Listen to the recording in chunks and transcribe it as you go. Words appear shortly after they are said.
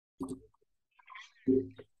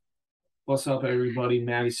What's up, everybody?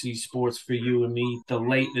 Mattie C Sports for you and me, the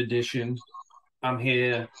late edition. I'm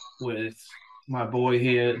here with my boy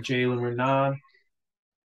here, Jalen Renaud,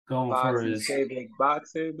 going for Boxing's his favorite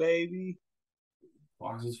boxer, baby.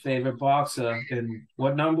 boxer's favorite boxer. And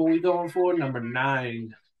what number we going for? Number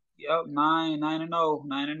nine. Yep, nine and oh,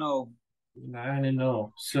 9-0.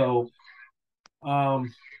 9-0.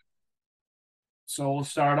 Um, so we'll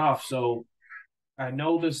start off. So I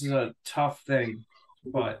know this is a tough thing,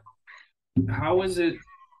 but how is it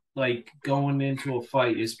like going into a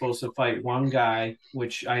fight? You're supposed to fight one guy,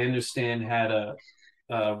 which I understand had a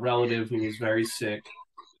relative who was very sick.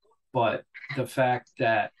 But the fact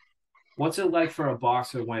that what's it like for a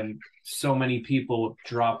boxer when so many people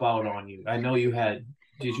drop out on you? I know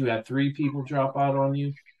did you have three people drop out on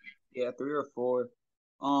you? Yeah, 3 or 4.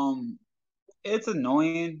 Um, it's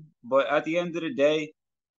annoying, but at the end of the day,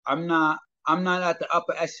 I'm not I'm not at the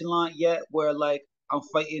upper echelon yet where like I'm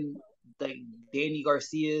fighting like Danny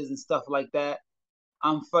Garcias and stuff like that.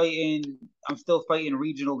 I'm still fighting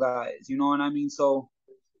regional guys, you know what I mean? So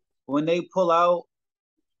when they pull out,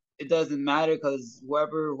 it doesn't matter because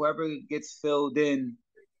whoever gets filled in.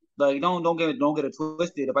 Like don't get it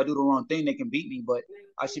twisted. If I do the wrong thing, they can beat me, but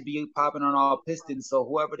I should be popping on all pistons. So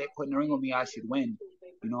whoever they put in the ring with me, I should win.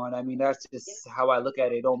 You know what I mean? That's just how I look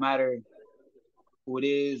at it. It don't matter who it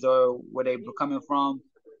is or where they're coming from.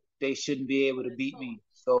 They shouldn't be able to beat me.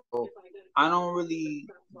 So I don't really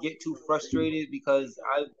get too frustrated because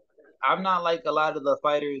I'm not like a lot of the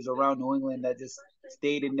fighters around New England that just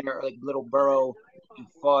stayed in their like little borough and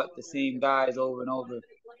fought the same guys over and over.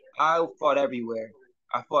 I fought everywhere.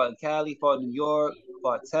 I fought in Cali, fought in New York,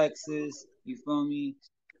 fought Texas. You feel me?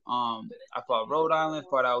 I fought Rhode Island,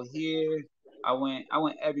 fought out here. I went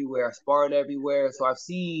everywhere. I sparred everywhere. So I've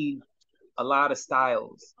seen a lot of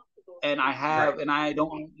styles, and Right. I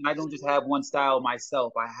don't just have one style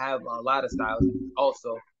myself. I have a lot of styles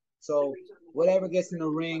also. So whatever gets in the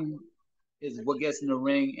ring is what gets in the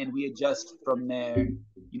ring, and we adjust from there.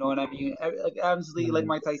 You know what I mean? Like honestly, like Mhm.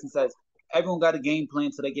 Mike Tyson says, everyone got a game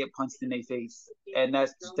plan so they get punched in their face, and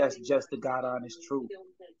that's just the god honest truth.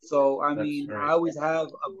 So I That's mean, I right. always have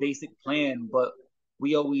a basic plan, but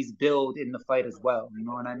we always build in the fight as well. You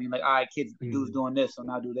know what I mean? Like, all right, kids, dude's Mhm. doing this, so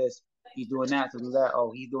now do this. He's doing that, so do that.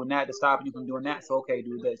 Oh, he's doing that to stop you from doing that, so okay,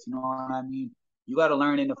 do this. You know what I mean? You got to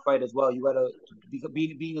learn in the fight as well. You got to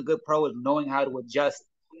being a good pro is knowing how to adjust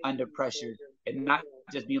under pressure and not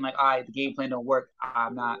just being like, all right, the game plan don't work.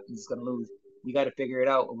 I'm just gonna lose. We got to figure it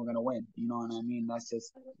out, and we're gonna win. You know what I mean? That's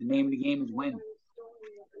just the name of the game is win.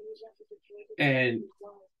 And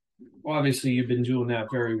obviously you've been doing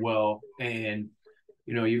that very well. And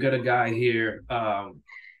you got a guy here,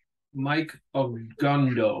 Mike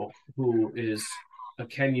Ogundo, who is a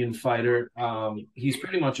Kenyan fighter. He's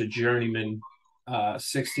pretty much a journeyman,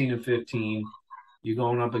 16 and 15. You're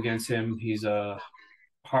going up against him. He's a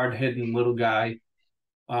hard hitting little guy.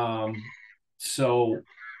 Um, so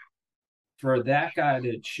for that guy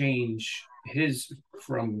to change his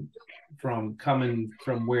from coming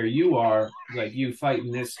from where you are, like you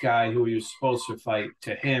fighting this guy who you're supposed to fight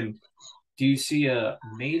to him, do you see a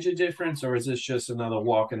major difference or is this just another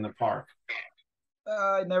walk in the park?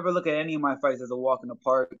 I never look at any of my fights as a walk in the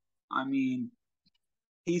park. I mean,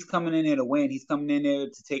 he's coming in there to win. He's coming in there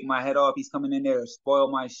to take my head off. He's coming in there to spoil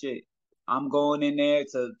my shit. I'm going in there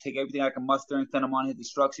to take everything I can muster and send him on his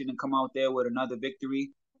destruction and come out there with another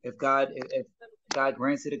victory if God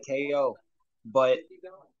grants it a KO. But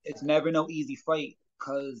it's never no easy fight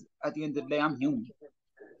because at the end of the day, I'm human.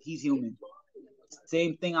 He's human.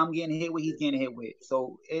 Same thing I'm getting hit with, he's getting hit with.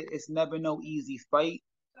 So it's never no easy fight.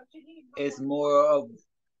 It's more of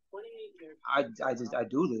I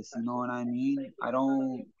do this, you know what I mean?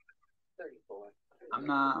 I'm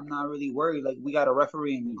not really worried. Like we got a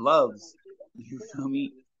referee in gloves. You feel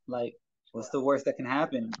me? Like what's the worst that can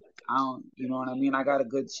happen? I don't you know what I mean? I got a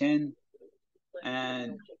good chin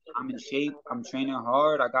and I'm in shape. I'm training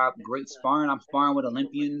hard. I got great sparring. I'm sparring with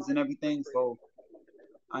Olympians and everything. So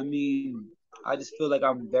I mean, I just feel like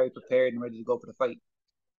I'm very prepared and ready to go for the fight.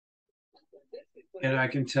 And I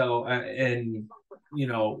can tell, and you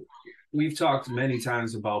know, we've talked many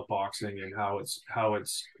times about boxing and how it's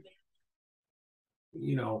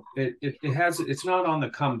it's not on the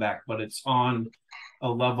comeback, but it's on a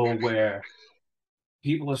level where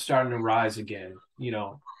people are starting to rise again.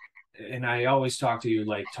 And I always talk to you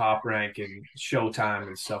like Top Rank and Showtime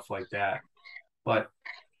and stuff like that. But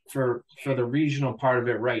for the regional part of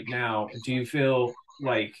it right now, do you feel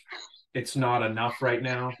like it's not enough right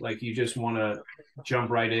now? Like you just want to jump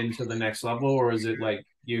right into the next level, or is it like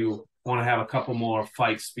you want to have a couple more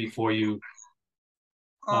fights before you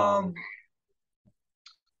Um, Um,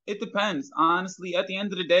 it depends. Honestly, at the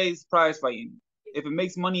end of the day, it's prize fighting. If it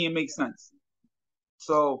makes money, it makes sense.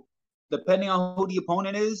 So depending on who the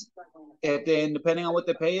opponent is, if then depending on what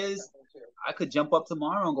the pay is, I could jump up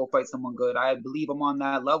tomorrow and go fight someone good. I believe I'm on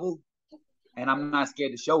that level, and I'm not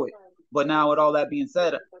scared to show it. But now, with all that being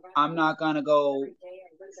said, I'm not gonna go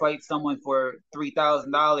fight someone for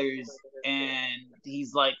 $3,000 and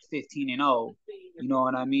he's like 15-0. You know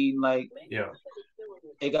what I mean? Like yeah,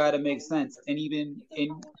 it gotta make sense. And even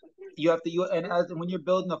in you have to you and as when you're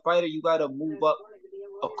building a fighter, you gotta move up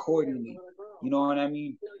accordingly. You know what I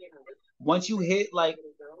mean? Once you hit like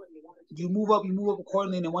you move up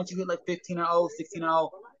accordingly, and then once you hit like 15-0, 16-0,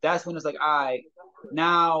 that's when it's like, all right,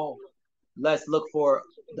 now let's look for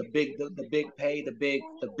the big pay, the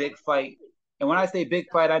big fight. And when I say big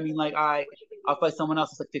fight, I mean like I'll fight someone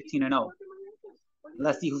else that's like 15-0.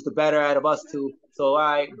 Let's see who's the better out of us two. So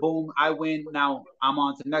I boom, I win. Now I'm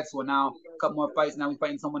on to the next one. Now a couple more fights. Now we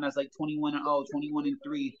fighting someone that's like 21-0,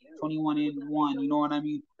 21-3, 21-1. You know what I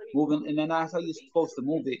mean? Moving, and then that's how you're supposed to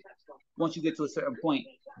move it once you get to a certain point.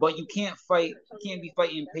 But you can't fight. You can't be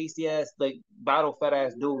fighting pasty ass like battle fat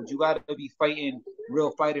ass dudes. You got to be fighting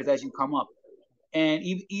real fighters as you come up. And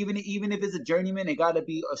even if it's a journeyman, it got to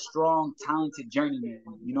be a strong, talented journeyman.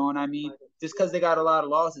 You know what I mean? Just because they got a lot of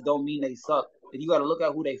losses, don't mean they suck. And you got to look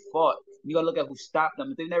at who they fought. You got to look at who stopped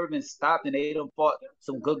them. If they've never been stopped and they don't fought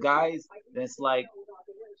some good guys, then it's like,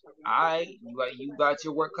 you got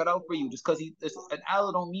your work cut out for you. Just because an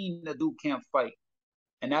ally don't mean the dude can't fight.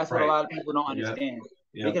 And that's what a right. lot of people don't Yeah, understand.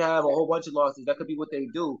 They yeah, could have a whole bunch of losses. That could be what they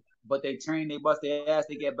do. But they train, they bust their ass,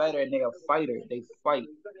 they get better, and they a fighter. They fight.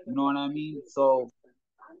 You know what I mean? So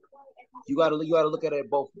you gotta look at it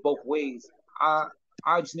both ways. I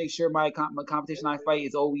I just make sure my competition I fight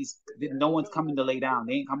is always no one's coming to lay down.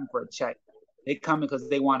 They ain't coming for a check. They coming because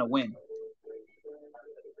they want to win.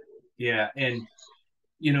 yeah. And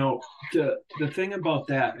the thing about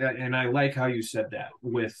that, and I like how you said that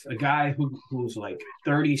with a guy who's like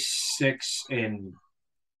 36 and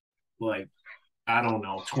like I don't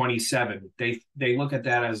know 27. They look at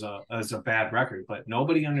that as a bad record, but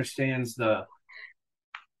nobody understands the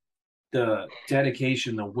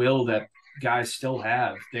dedication, the will that guys still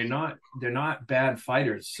have. They're not bad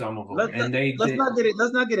fighters, some of them, Let's not and they let's did. not get it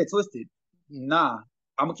let's not get it twisted. Nah,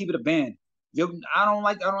 I'm gonna keep it a band. I don't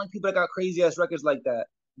like people that got crazy ass records like that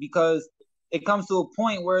because it comes to a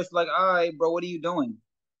point where it's like, all right, bro, what are you doing?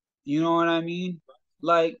 You know what I mean?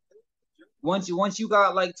 Like once you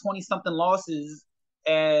got like 20 something losses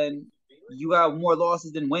and you got more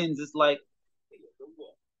losses than wins, it's like,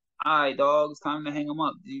 all right, dog, it's time to hang them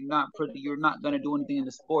up. You're not gonna do anything in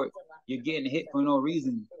the sport. You're getting hit for no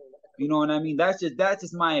reason. You know what I mean? That's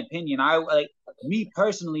just my opinion. I like me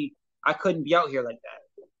personally. I couldn't be out here like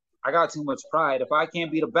that. I got too much pride. If I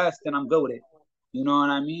can't be the best, then I'm good with it. You know what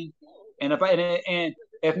I mean? And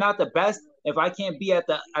if not the best, if I can't be at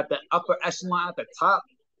the upper echelon at the top,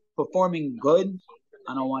 performing good,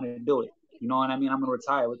 I don't want to do it. You know what I mean? I'm gonna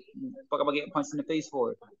retire. What the fuck am I getting punched in the face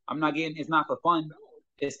for? I'm not getting. It's not for fun.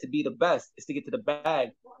 It's to be the best. It's to get to the bag.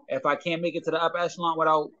 If I can't make it to the upper echelon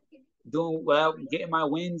without getting my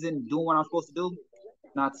wins and doing what I'm supposed to do,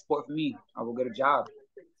 not the sport for me. I will get a job.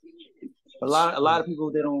 A lot of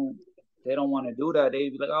people they don't want to do that. They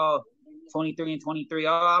be like, oh, 23 and 23.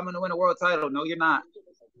 Oh, I'm gonna win a world title. No, you're not.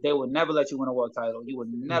 They will never let you win a world title. You will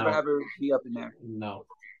never No, ever be up in there. no,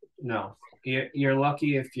 no. You're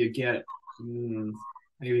lucky if you get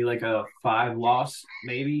maybe like a five loss,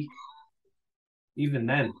 maybe even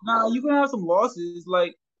then. Nah, you can have some losses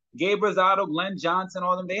like Gabe Rosado, Glenn Johnson,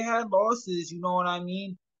 all them. They had losses. You know what I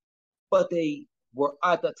mean? But they were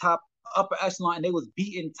at the top upper echelon and they was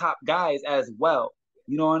beating top guys as well.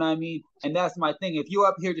 You know what I mean? And that's my thing. If you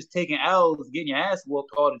up here just taking L's, getting your ass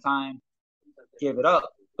whooped all the time, give it up.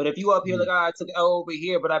 But if you up here like, Mm. I took L over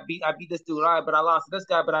here, but I beat this dude, all right, but I lost to this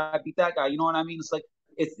guy, but I beat that guy. You know what I mean? It's like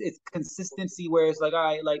it's consistency where it's like, all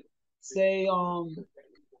right, like say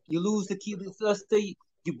you lose to Keith, let's say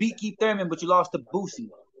you beat Keith Thurman, but you lost to Boosie.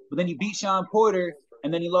 But then you beat Sean Porter,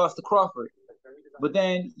 and then you lost to Crawford. But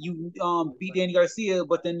then you beat Danny Garcia,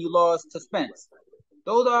 but then you lost to Spence.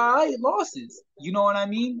 Those are all right losses. You know what I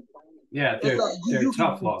mean? Yeah, It's they're like you, they're you can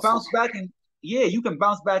tough bounce losses. back and yeah, you can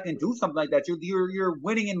bounce back and do something like that. You're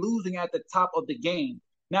winning and losing at the top of the game.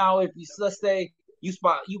 Now, if you let's say you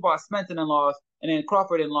bought Spence and then lost, and then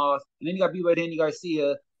Crawford and lost, and then you got beat by Danny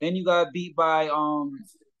Garcia, then you got beat by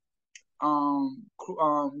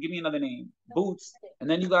give me another name, Boots, and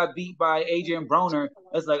then you got beat by Adrian Broner.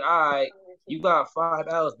 It's like, all right, You got 5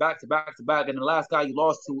 L's back to back to back, and the last guy you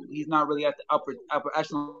lost to, he's not really at the upper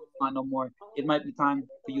echelon no more. It might be time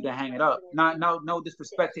for you to hang it up. Not no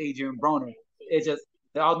disrespect to Adrian Broner. It's just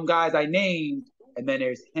the all them guys I named, and then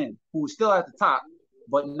there's him who's still at the top,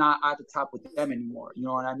 but not at the top with them anymore. You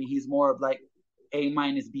know what I mean? He's more of like A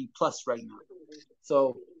minus B plus right now.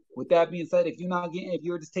 So with that being said, if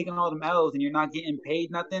you're just taking all them L's and you're not getting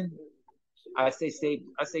paid nothing, I say save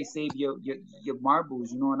your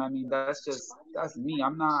marbles. You know what I mean? That's me.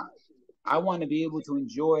 I want to be able to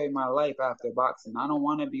enjoy my life after boxing. I don't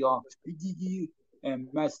want to be all and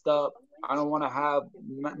messed up. I don't want to have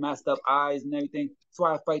messed up eyes and everything. That's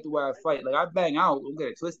why I fight the way I fight. Like I bang out, don't get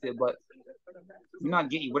it twisted, but you're not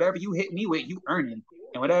getting whatever you hit me with, you earning,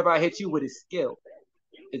 and whatever I hit you with is skill.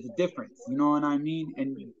 It's a difference. You know what I mean?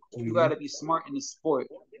 And you got Mm-hmm. to be smart in the sport.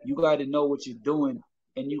 You got to know what you're doing,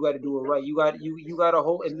 and you got to do it right. You got to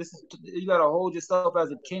hold, and this is you got to hold yourself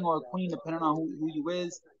as a king or a queen, depending on who you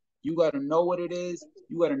is. You got to know what it is.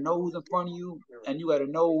 You got to know who's in front of you, and you got to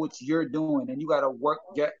know what you're doing, and you got to work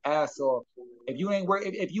your ass off. If you ain't work,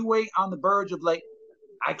 if you wait on the verge of like,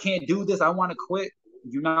 I can't do this, I want to quit.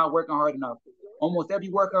 You're not working hard enough. Almost every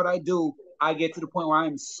workout I do, I get to the point where I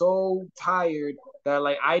am so tired that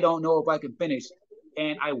like I don't know if I can finish,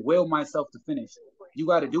 and I will myself to finish. You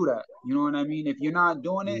got to do that. You know what I mean? If you're not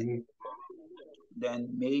doing it, Mm-hmm. then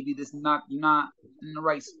maybe this not you're not in the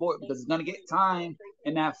right sport because it's gonna get time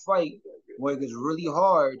in that fight where it gets really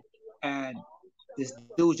hard, and this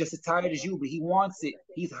dude's just as tired as you, but he wants it.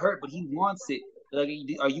 He's hurt, but he wants it. Like,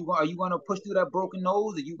 are you gonna push through that broken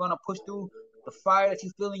nose? Are you gonna push through the fire that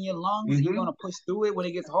you feel in your lungs? Are you Mm-hmm. gonna push through it when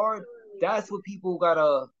it gets hard? That's what people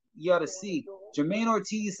gotta you gotta see. Jermaine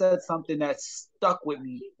Ortiz said something that stuck with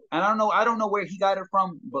me, and I don't know where he got it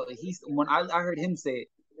from, but when I heard him say it,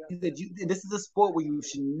 he said, "This is a sport where you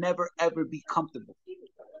should never ever be comfortable. You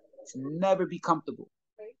should never be comfortable.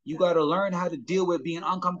 You got to learn how to deal with being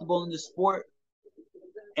uncomfortable in the sport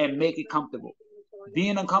and make it comfortable.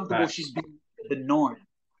 Being uncomfortable should Facts. be the norm."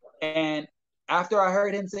 And after I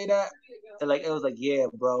heard him say that, it was like, yeah,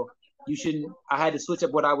 bro, you shouldn't. I had to switch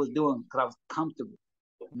up what I was doing because I was comfortable.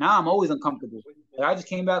 Now I'm always uncomfortable. Like I just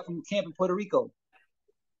came back from camp in Puerto Rico.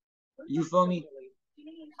 You feel me?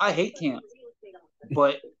 I hate camp,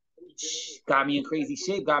 but got me in crazy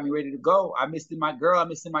shape, got me ready to go. I missed my girl, I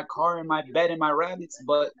missed my car and my bed and my rabbits,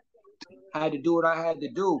 but I had to do what I had to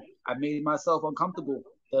do. I made myself uncomfortable.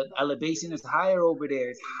 The elevation is higher over there.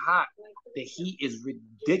 It's hot. The heat is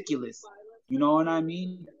ridiculous. You know what I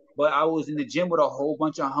mean? But I was in the gym with a whole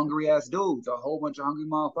bunch of hungry ass dudes, a whole bunch of hungry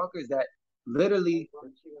motherfuckers that literally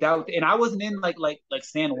that and I wasn't in like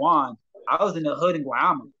San Juan. I was in the hood in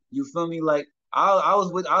Guayama. You feel me? Like I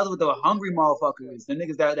was with the hungry motherfuckers, the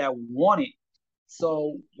niggas that want it.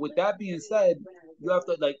 So with that being said, you have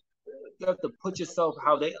to like you have to put yourself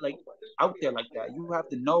how they like out there like that. You have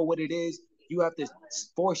to know what it is. You have to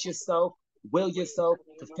force yourself, will yourself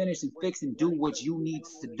to finish and fix and do what you need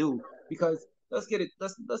to do. Because let's get it.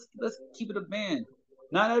 Let's keep it a band.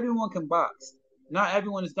 Not everyone can box. Not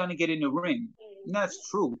everyone is gonna get in the ring. And that's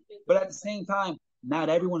true. But at the same time, not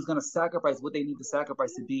everyone's gonna sacrifice what they need to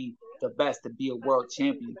sacrifice to be the best, to be a world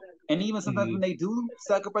champion. And even sometimes when Mm-hmm. they do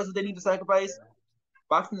sacrifice what they need to sacrifice,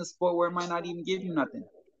 boxing is a sport where it might not even give you nothing.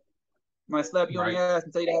 Might slap you on Right. your ass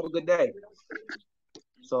and tell you to have a good day.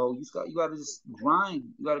 So you got to just grind.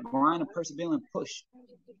 You got to grind and persevere and push.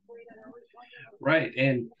 Right.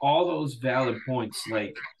 And all those valid points,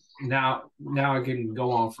 like now I can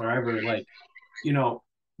go on forever. Like, you know,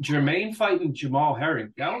 Jermaine fighting Jamal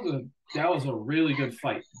Herring, that was a really good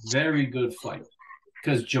fight. Very good fight.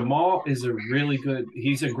 Because Jamal is a really good,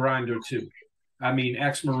 he's a grinder too. I mean,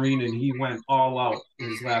 ex-Marine, and he went all out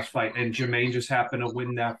his last fight, and Jermaine just happened to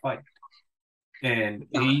win that fight. And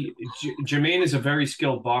Jermaine is a very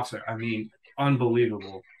skilled boxer. I mean,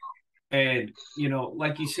 unbelievable. And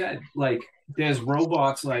like you said, like there's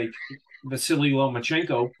robots like Vasily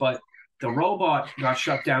Lomachenko, but the robot got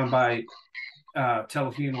shut down by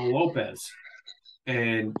Telefimo Lopez,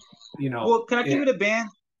 and Well, can I keep it. it a band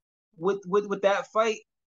with that fight?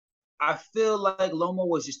 I feel like Lomo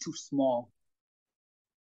was just too small.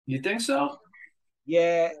 You think so?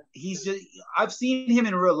 Yeah, he's just. I've seen him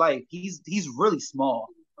in real life. He's really small.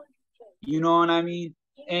 You know what I mean?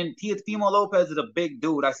 And Teofimo Lopez is a big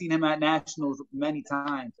dude. I've seen him at nationals many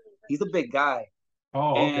times. He's a big guy,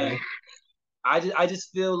 Oh, and okay. I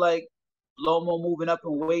just feel like Lomo moving up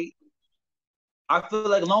in weight. I feel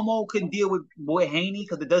like Lomo can deal with Haney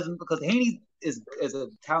because it doesn't because Haney is a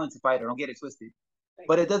talented fighter. Don't get it twisted,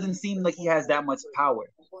 but it doesn't seem like he has that much power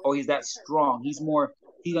or he's that strong. He's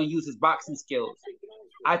gonna use his boxing skills.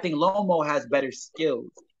 I think Lomo has better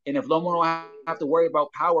skills. And if Lomo don't have to worry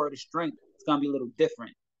about power or the strength, it's gonna be a little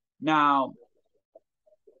different. Now,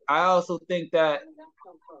 I also think that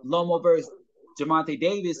Lomo versus Gervonta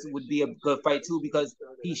Davis would be a good fight too because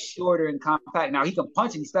he's shorter and compact. Now he can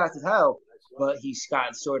punch and he's fast as hell, but he's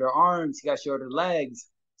got shorter arms, he got shorter legs.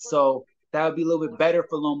 So that would be a little bit better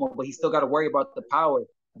for Lomo, but he still got to worry about the power.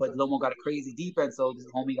 But Lomo got a crazy defense, so this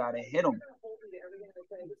homie got to hit him.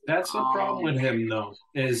 That's the problem with him, though,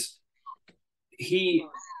 is he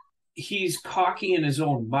he's cocky in his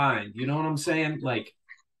own mind. You know what I'm saying? Like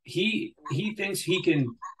he thinks he can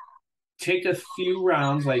take a few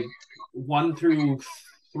rounds, like 1 through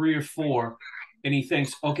 3 or 4, and he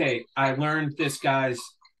thinks, okay, I learned this guy's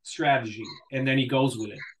strategy, and then he goes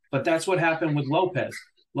with it. But that's what happened with Lopez.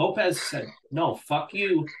 Lopez said, no, fuck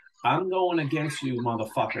you. I'm going against you,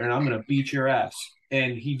 motherfucker, and I'm gonna beat your ass.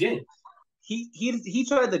 And he did. He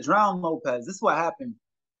tried to drown Lopez. This is what happened.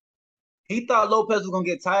 He thought Lopez was gonna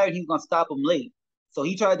get tired. He was gonna stop him late, so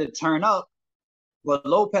he tried to turn up, but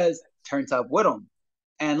Lopez turned up with him.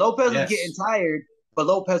 And Lopez was getting tired, but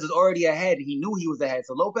Lopez was already ahead. He knew he was ahead,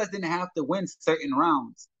 so Lopez didn't have to win certain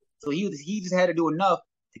rounds. So he just had to do enough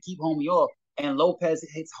to keep homie off. And Lopez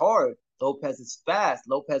hits hard. Lopez is fast.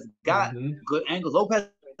 Lopez got good angles. Lopez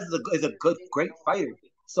is a great fighter.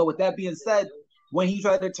 So with that being said, when he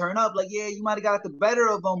tried to turn up, like, yeah, you might have got the better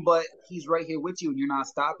of him, but he's right here with you, and you're not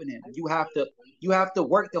stopping him. You have to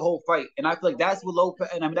work the whole fight, and I feel like that's what Lopez,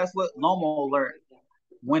 and I mean that's what Lomo learned.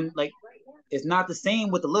 When like it's not the same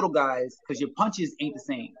with the little guys because your punches ain't the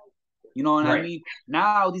same. You know what I mean?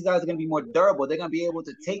 Now these guys are gonna be more durable. They're gonna be able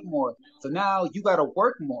to take more. So now you got to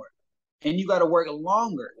work more, and you got to work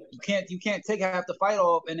longer. You can't take half the fight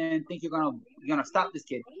off and then think you're gonna stop this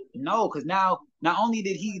kid. No, because now not only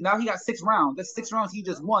did he got 6 rounds. That's 6 rounds he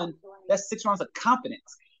just won. That's 6 rounds of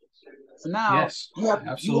confidence. So now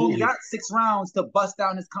you only got 6 rounds to bust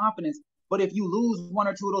down his confidence. But if you lose 1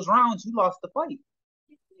 or 2 of those rounds, you lost the fight.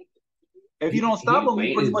 If you don't stop him,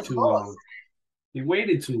 you pretty much lost. He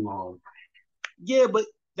waited too long. Yeah, but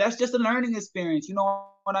that's just a learning experience. You know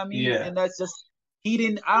what I mean? Yeah. And that's just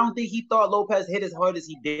I don't think he thought Lopez hit as hard as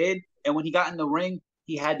he did. And when he got in the ring,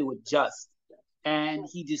 he had to adjust. And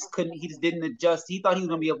he just didn't adjust. He thought he was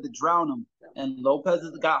gonna be able to drown him. And Lopez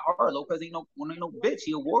got hard. Lopez ain't no bitch.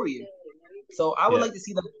 He a warrior. So I would like to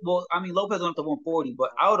see them. Well, I mean, Lopez went up to 140, but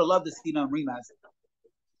I would have loved to see them rematch.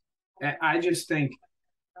 I just think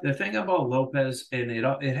the thing about Lopez, and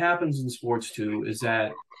it happens in sports too, is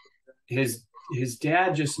that his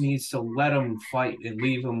dad just needs to let him fight and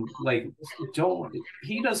leave him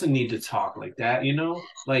he doesn't need to talk like that, you know?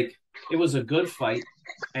 Like it was a good fight,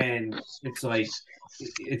 and it's like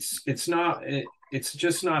it's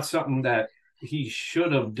just not something that he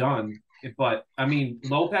should have done. But I mean,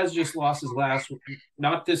 Lopez just lost his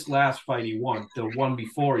not this last fight he won, the one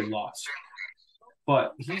before he lost.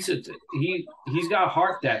 But he's got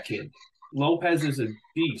heart, that kid. Lopez is a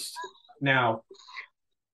beast. Now,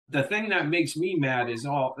 the thing that makes me mad is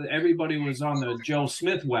everybody was on the Joe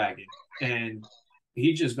Smith wagon, and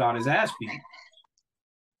he just got his ass beat.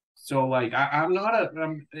 So like I'm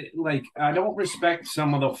like I don't respect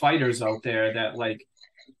some of the fighters out there that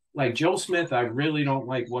like Joe Smith. I really don't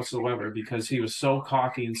like whatsoever because he was so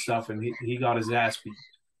cocky and stuff, and he got his ass beat,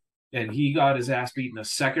 and he got his ass beat in the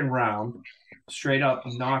second round, straight up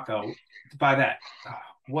knockout by that.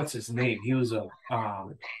 What's his name? He was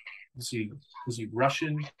was he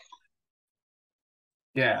Russian?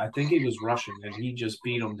 Yeah, I think he was Russian, and he just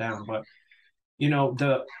beat him down. But you know,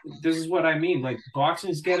 this is what I mean. Like boxing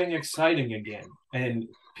is getting exciting again, and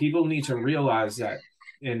people need to realize that.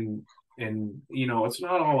 And you know, it's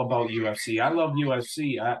not all about UFC. I love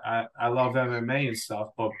UFC. I love MMA and stuff,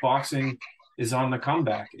 but boxing is on the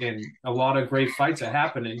comeback, and a lot of great fights are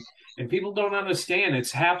happening. And people don't understand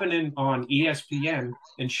it's happening on ESPN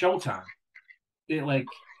and Showtime.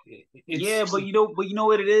 Yeah, but you know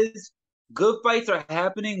what it is? Good fights are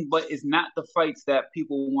happening, but it's not the fights that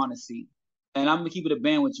people want to see. And I'm gonna keep it a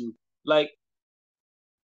band with you. Like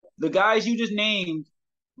the guys you just named,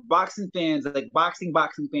 boxing fans, like boxing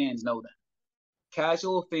fans know them.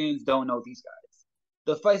 Casual fans don't know these guys.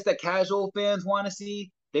 The fights that casual fans want to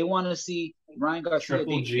see, they want to see Ryan Garcia,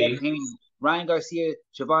 Triple G, Ryan Garcia,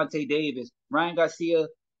 Gervonta Davis, Ryan Garcia,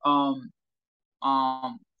 Ken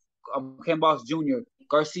Boss Jr.,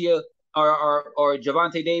 Garcia, or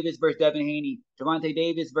Gervonta Davis versus Devin Haney, Gervonta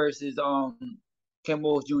Davis versus Ken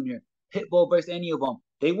Boss Jr., Pitbull versus any of them.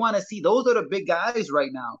 They want to see, those are the big guys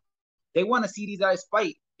right now. They want to see these guys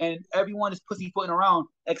fight, and everyone is pussyfooting around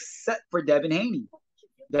except for Devin Haney.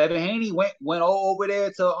 Devin Haney went all over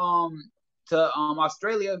there to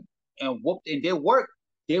Australia and whooped and did work.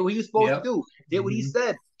 Did what he was supposed to do. Did what he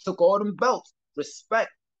said. took all them belts. Respect.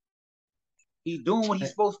 He's doing what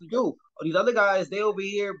he's supposed to do. These other guys, they over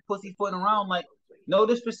here pussyfooting around like, no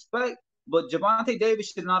disrespect, but Gervonta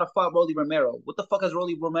Davis should not have fought Rolly Romero. What the fuck has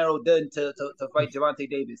Rolly Romero done to fight Gervonta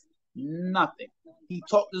Davis? Nothing. He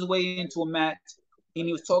talked his way into a match, and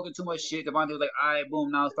he was talking too much shit. Gervonta was like, all right,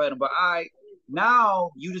 boom, now it's fighting. But all right,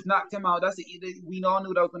 now you just knocked him out. We all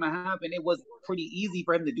knew that was going to happen. It was pretty easy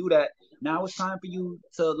for him to do that. Now it's time for you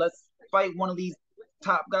to let's fight one of these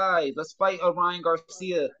top guys. Let's fight a Ryan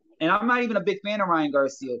Garcia. And I'm not even a big fan of Ryan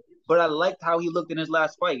Garcia, but I liked how he looked in his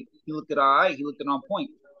last fight. He looked all right. He looked on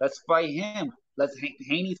point. Let's fight him.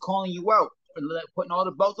 Haney's calling you out, putting all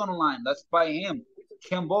the belts on the line. Let's fight him.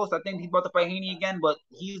 Kim Boss, I think he's about to fight Haney again, but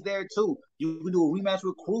he's there too. You can do a rematch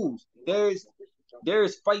with Cruz.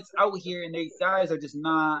 There's fights out here, and these guys are just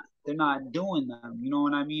not. They're not doing them. You know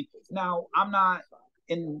what I mean? Now I'm not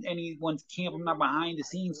in anyone's camp. I'm not behind the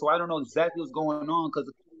scenes, so I don't know exactly what's going on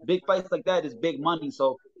because big fights like that is big money.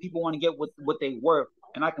 So people want to get what they worth,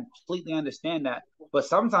 and I completely understand that. But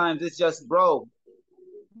sometimes it's just, bro,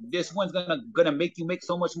 this one's gonna make you make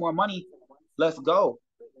so much more money. Let's go.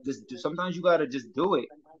 Sometimes you gotta just do it.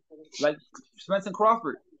 Like Spencer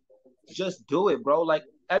Crawford, just do it, bro. Like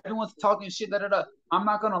everyone's talking shit. I'm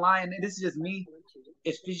not gonna lie, and this is just me.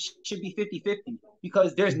 It should be 50-50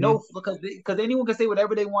 because there's no because anyone can say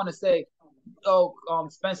whatever they want to say. Oh,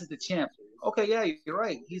 Spencer's the champ. Okay, yeah, you're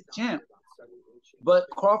right. He's the champ. But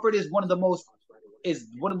Crawford is one of the most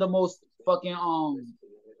fucking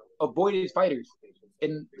avoided fighters,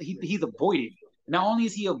 and he's avoided. Not only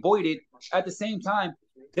is he avoided, at the same time,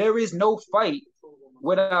 there is no fight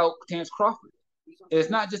without Terence Crawford. It's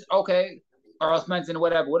not just okay, Earl Spence and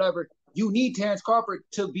whatever. You need Terence Crawford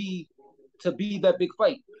to be that big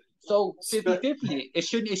fight. So 50-50. It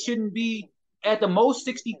shouldn't be at the most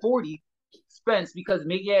 60-40 Spence because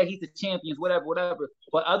maybe he's the champion, whatever.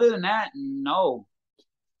 But other than that, no.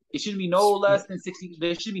 It shouldn't be no less than 60.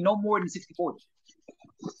 There should be no more than 60-40.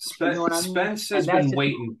 You know what I mean? Spence has been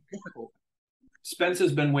waiting. Spence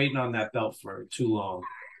has been waiting on that belt for too long.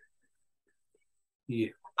 Yeah.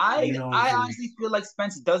 I honestly feel like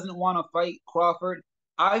Spence doesn't want to fight Crawford.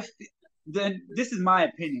 Then this is my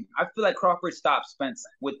opinion. I feel like Crawford stops Spence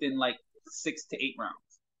within like 6 to 8 rounds.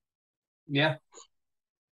 Yeah.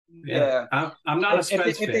 Yeah. I'm not a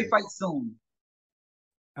Spence fan. If they fight soon.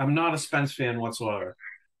 I'm not a Spence fan whatsoever.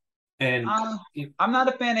 And I'm not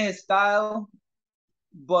a fan of his style,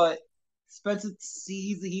 but Spencer,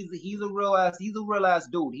 he's a real ass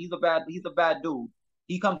dude. He's a bad dude.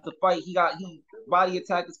 He comes to fight. He body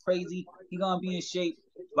attack is crazy. He gonna be in shape.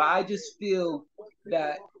 But I just feel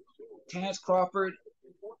that Terence Crawford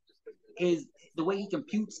is the way he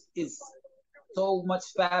computes is so much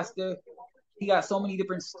faster. He got so many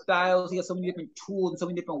different styles. He has so many different tools and so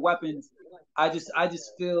many different weapons. I just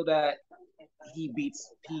feel that he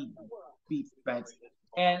beats Spence.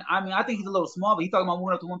 And I mean, I think he's a little small, but he's talking about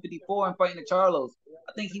moving up to 154 and fighting the Charlos.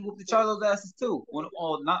 I think he whooped the Charlos asses too.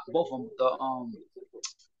 Well, not both of them.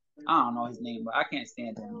 I don't know his name, but I can't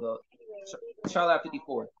stand him. The Charlo at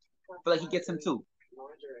 54. I feel like he gets him too.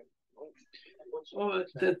 Well,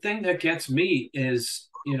 the thing that gets me is,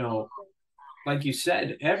 like you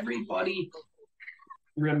said, everybody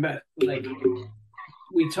remember, like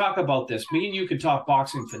we talk about this. Me and you could talk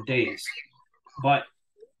boxing for days, but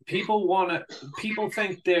people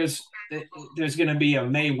think there's going to be a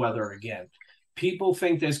Mayweather again. People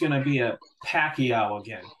think there's going to be a Pacquiao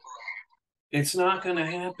again. It's not going to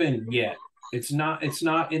happen yet. It's not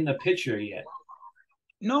in the picture yet.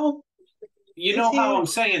 No. You know how I'm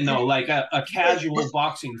saying though, like a casual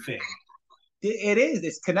boxing fan. It is.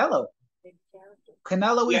 It's Canelo.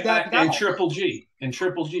 Canelo is that guy. And Triple G.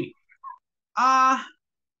 Triple G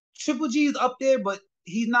is up there, but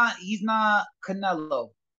he's not Canelo.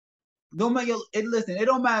 Listen, it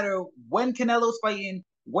don't matter when Canelo's fighting,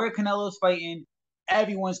 where Canelo's fighting,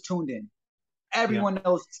 everyone's tuned in. Everyone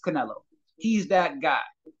knows it's Canelo. He's that guy.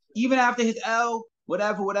 Even after his L,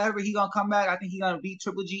 whatever, he gonna come back. I think he's gonna beat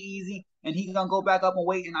Triple G easy, and he's gonna go back up and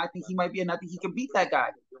wait. And I think he might be, and I think he can beat that guy.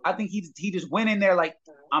 I think he just went in there like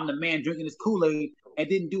I'm the man drinking his Kool-Aid and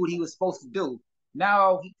didn't do what he was supposed to do.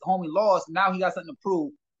 Now homie lost. Now he got something to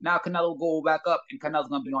prove. Now Canelo go back up, and Canelo's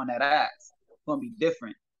gonna be on that ass. It's gonna be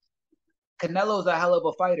different. Canelo's a hell of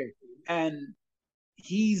a fighter, and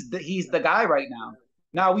he's the guy right now.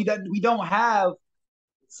 Now we don't have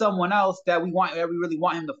someone else that we really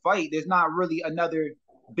want him to fight. There's not really another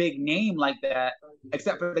big name like that,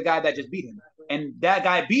 except for the guy that just beat him. And that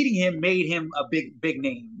guy beating him made him a big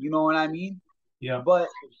name. You know what I mean? Yeah. But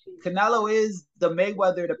Canelo is the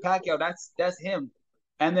Mayweather, the Pacquiao. That's him.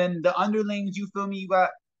 And then the underlings, you feel me? You got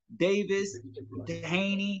Davis,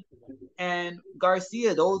 Haney, and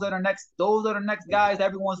Garcia. Those are the next. Those are the next guys.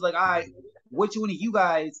 Everyone's like, all right, which one of you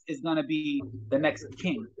guys is gonna be the next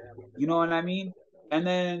king? You know what I mean? And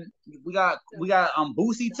then we got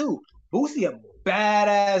Boosie too. Boosie a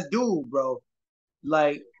badass dude, bro.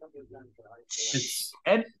 Like, It's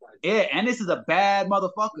and yeah, and this is a bad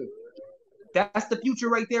motherfucker. That's the future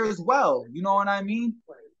right there as well. You know what I mean?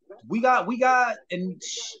 We got, and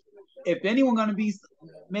if anyone gonna be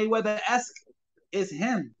Mayweather esque, it's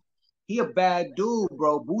him. He a bad dude,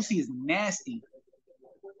 bro. Boosie is nasty.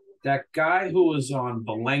 that guy who was on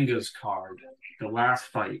Belenga's card, the last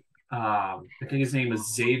fight. I think his name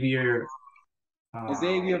is Xavier.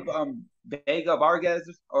 Xavier Vega Vargas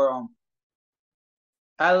or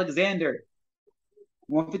Alexander.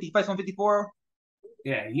 155, 154.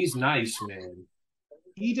 Yeah, he's nice, man.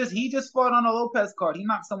 He just fought on a Lopez card. He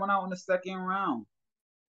knocked someone out in the second round.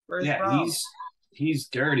 First Yeah, round. he's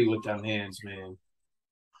dirty with them hands, man.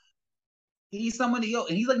 He's somebody else,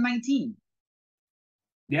 and he's like 19.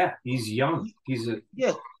 Yeah, he's young. He's a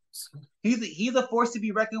Yeah, he's a force to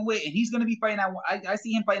be reckoned with, and he's gonna be fighting at. I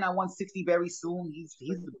see him fighting at 160 very soon. He's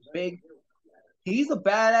big. He's a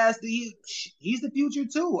badass. He's the future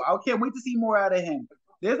too. I can't wait to see more out of him.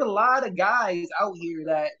 There's a lot of guys out here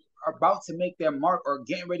that are about to make their mark or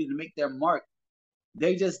getting ready to make their mark.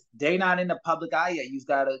 They not in the public eye yet. You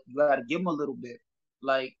gotta give him a little bit.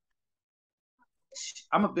 Like,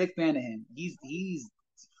 I'm a big fan of him. he's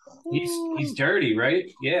dirty, right?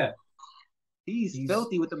 Yeah, He's he's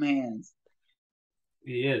filthy with them hands.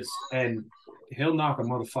 he is, and he'll knock a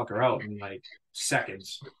motherfucker out in like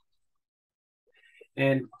seconds.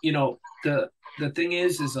 And the thing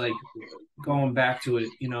is like going back to it.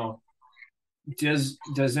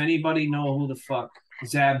 Does anybody know who the fuck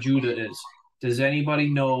Zab Judah is? Does anybody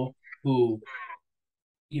know who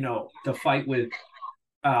the fight with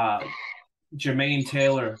uh Jermaine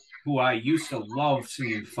Taylor, who I used to love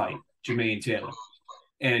seeing fight Jermaine Taylor,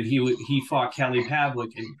 and he fought Kelly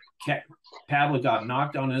Pavlik, and Pavlik got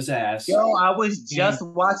knocked on his ass. Yo, I was And just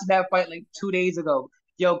watching that fight like 2 days ago.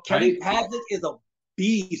 Yo, Kelly right, Pavlik is a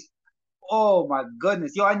beast. Oh my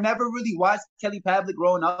goodness. Yo, I never really watched Kelly Pavlik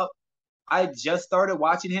growing up. I just started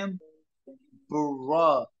watching him.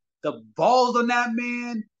 Bruh. The balls on that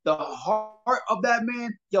man, the heart of that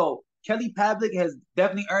man. Yo, Kelly Pavlik has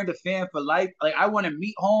definitely earned a fan for life. Like, I want to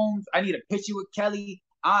meet Holmes. I need a picture with Kelly.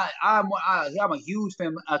 I'm a huge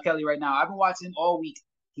fan of Kelly right now. I've been watching him all week.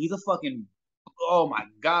 He's a fucking, oh my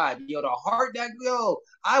god, yo, the heart that, yo.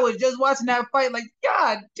 I was just watching that fight, like,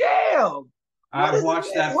 god damn. What I is this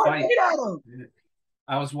watched man's that heart fight. made out of?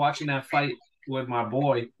 I was watching that fight with my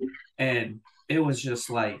boy, and it was just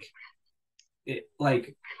like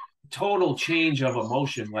total change of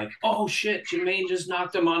emotion. Like, oh shit, Jermaine just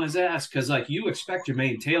knocked him on his ass, because like you expect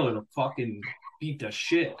Jermaine Taylor to fucking beat the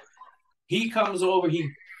shit. He comes over, he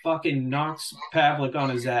fucking knocks Pavlik on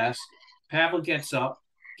his ass. Pavlik gets up,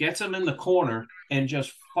 gets him in the corner, and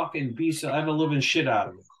just fucking beats the ever living shit out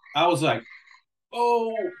of him. I was like,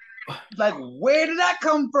 oh Like, where did that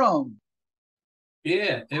come from?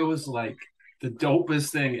 yeah, it was like the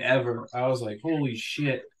dopest thing ever. I was like, holy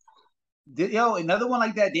shit. Yo, another one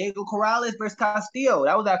like that, Diego Corrales versus Castillo.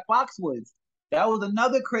 That was at Foxwoods. That was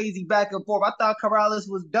another crazy back and forth. I thought Corrales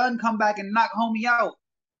was done, come back and knock homie out.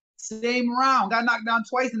 Same round, got knocked down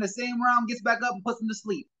twice in the same round, gets back up and puts him to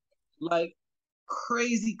sleep. Like,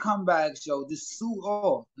 crazy comebacks, yo. Just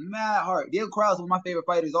mad heart. Diego Corrales is one of my favorite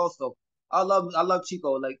fighters also. I love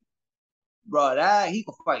Chico. Like, bro, that he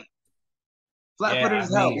could fight. Flat Yeah, footed I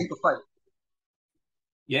as hell, mean, he could fight.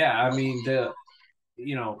 yeah, I mean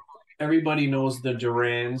you know, everybody knows the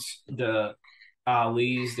Durans, the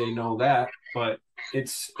Ali's, they know that, but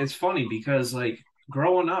it's funny because like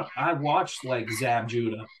growing up, I watched like Zab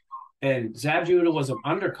Judah, and Zab Judah was an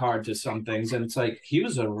undercard to some things, and it's like he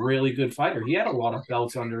was a really good fighter. He had a lot of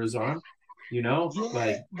belts under his arm, Yeah,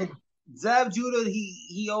 like but Zab Judah,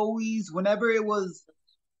 he always, whenever it was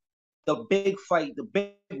the big fight, the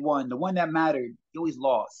big one, the one that mattered, he always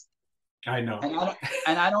lost. I know,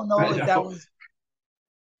 And I don't know I if that know. was,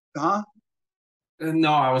 huh?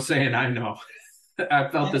 No, I was saying I know. I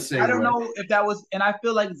felt And the I same don't way. know if that was, and I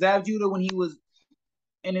feel like Zab Judah, when he was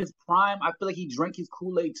in his prime, I feel like he drank his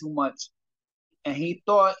Kool-Aid too much, and he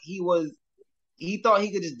thought he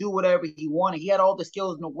could just do whatever he wanted. He had all the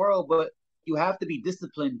skills in the world, but you have to be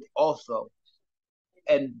disciplined also.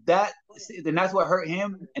 And that's what hurt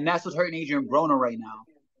him, and that's what's hurting Adrian Broner right now.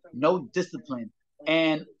 No discipline.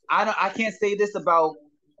 And I can't say this about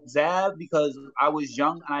Zab because I was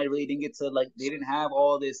young and I really didn't get to, like, they didn't have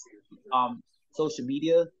all this social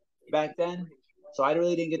media back then. So I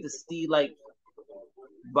really didn't get to see, like,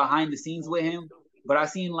 behind the scenes with him, but I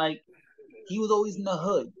seen like he was always in the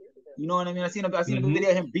hood. You know what I mean? I seen a Mm-hmm. video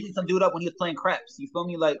of him beating some dude up when he was playing craps. You feel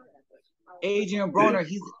me? Like Adrian Broner,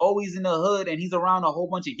 he's always in the hood and he's around a whole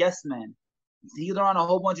bunch of yes men. He's around a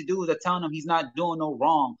whole bunch of dudes that telling him he's not doing no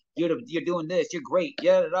wrong. You're doing this. You're great.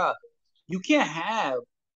 Yeah, you can't have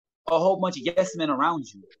a whole bunch of yes men around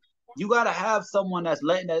you. You gotta have someone that's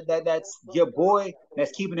letting that's your boy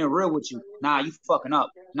that's keeping it real with you. Nah, you fucking up.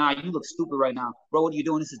 Nah, you look stupid right now, bro. What are you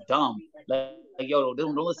doing? This is dumb. Like yo,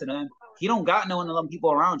 don't listen to him. He don't got no one of them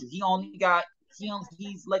people around you.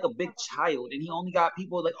 He's like a big child, and he only got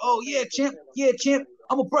people like, oh yeah, champ.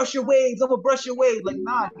 I'm gonna brush your waves. I'm gonna brush your waves. Like,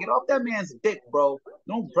 nah, get off that man's dick, bro.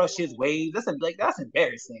 Don't brush his waves. That's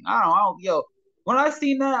embarrassing. I don't, yo. When I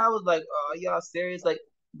seen that, I was like, oh, y'all serious? Like,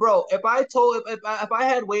 bro, if I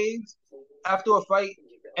had waves after a fight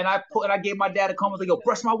and I gave my dad a comment like, yo,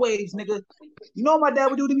 brush my waves, nigga. You know what my dad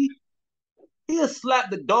would do to me? He'd slap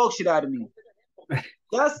the dog shit out of me.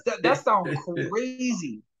 That sounds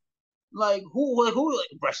crazy. Like who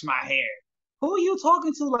brush my hair? Who are you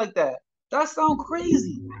talking to like that? That sounds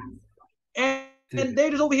crazy. And they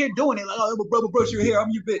just over here doing it like, oh, I'm a brother, brush your hair. I'm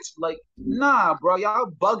your bitch. Like, nah, bro, y'all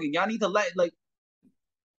bugging. Y'all need to let like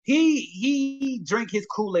he drank his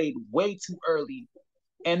Kool-Aid way too early.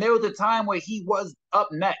 And there was a time where he was up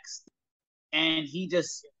next and he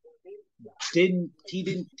didn't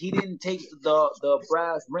take the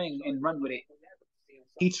brass ring and run with it.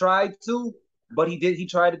 He tried to, but he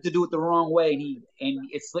tried to do it the wrong way and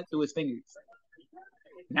it slipped through his fingers.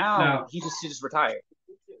 Now Now, he just should just retire.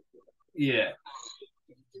 yeah.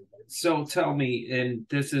 So tell me, and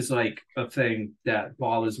this is like a thing that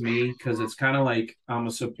bothers me because it's kind of like I'm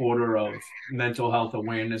a supporter of mental health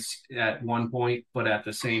awareness at one point, but at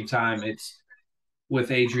the same time, it's with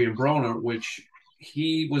Adrian Broner, which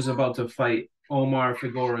he was about to fight Omar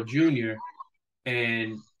Figueroa Jr.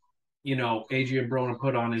 And, Adrian Broner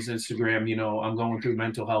put on his Instagram, I'm going through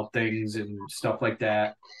mental health things and stuff like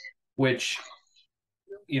that, which,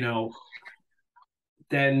 you know,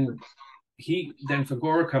 then then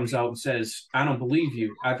Figueroa comes out and says, "I don't believe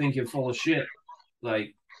you. I think you're full of shit."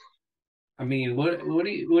 Like, I mean, what do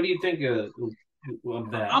you think of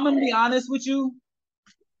that? I'm gonna be honest with you.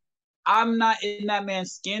 I'm not in that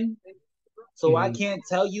man's skin, so I Mm-hmm. can't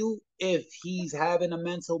tell you if he's having a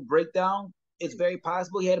mental breakdown. It's very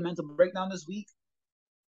possible he had a mental breakdown this week.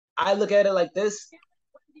 I look at it like this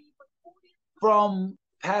from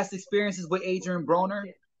past experiences with Adrian Broner.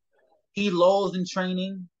 He lulls in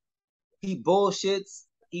training. He bullshits.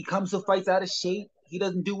 He comes to fights out of shape. He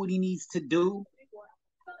doesn't do what he needs to do.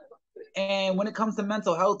 And when it comes to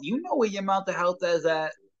mental health, you know where your mental health is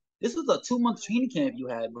at. This was a 2 month training camp you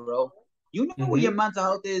had, bro. You know where your Mm-hmm. mental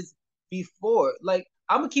health is before. Like,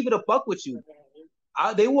 I'm gonna keep it a buck with you.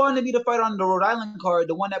 They wanted me to fight on the Rhode Island card,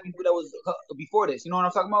 the one that was before this. You know what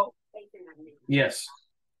I'm talking about? Yes.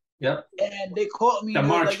 Yep. And they called me The and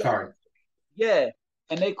they was like, March yo, card. yeah.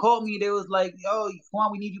 And they called me. They was like, "Yo,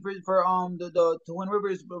 Quan, we need you for the Twin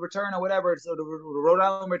Rivers return or whatever. So the Rhode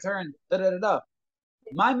Island return." Da da da da.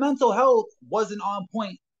 My mental health wasn't on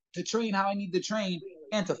point to train how I need to train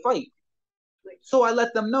and to fight. So I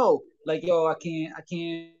let them know, like, "Yo, I can't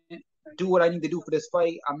do what I need to do for this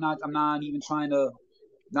fight. Not even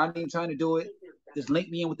trying to do it. Just link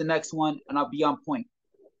me in with the next one, and I'll be on point."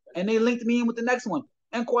 And they linked me in with the next one.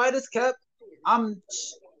 And quiet as kept, I'm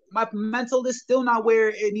my mental is still not where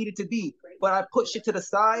it needed to be. But I put shit to the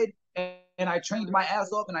side and I trained my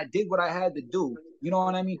ass off and I did what I had to do. You know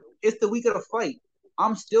what I mean? It's the week of the fight.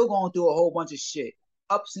 I'm still going through a whole bunch of shit,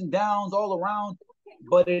 ups and downs all around,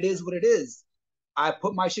 but it is what it is. I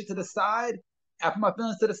put my shit to the side. I put my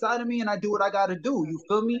feelings to the side of me and I do what I got to do. You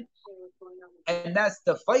feel me? And that's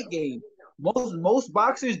the fight game. Most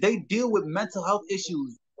boxers they deal with mental health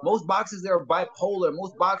issues. Most boxers are bipolar.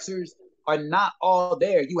 Most boxers are not all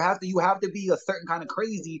there. You have to be a certain kind of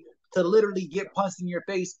crazy to literally get punched in your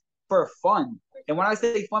face for fun. And when I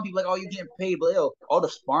say fun, people are like, oh, you're getting paid, but yo, all the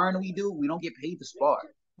sparring we do, we don't get paid to spar.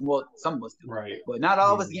 Well, some of us do, Right. but not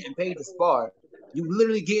all of us Mhm. getting paid to spar. You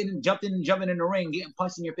literally getting jumping in the ring, getting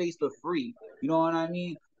punched in your face for free. You know what I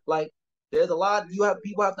mean? Like there's a lot you have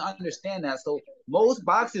people have to understand that. So most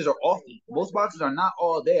boxers are offy. Most boxers are not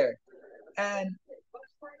all there. And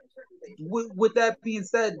with that being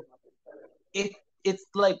said, it it's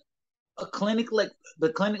like a clinic, like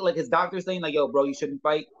the clinic, like his doctor saying like, "Yo, bro, you shouldn't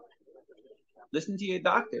fight." Listen to your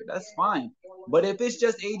doctor. That's fine. But if it's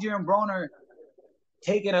just Adrian Broner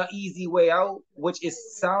taking an easy way out, which it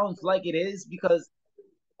sounds like it is, because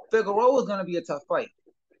Figueroa is going to be a tough fight.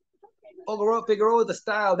 Figueroa is the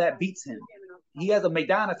style that beats him. He has a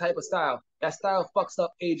Maidana type of style. That style fucks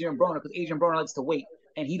up Adrian Broner because Adrian Broner likes to wait.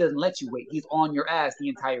 and he doesn't let you wait. He's on your ass the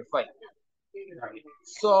entire fight. Right.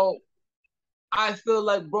 So I feel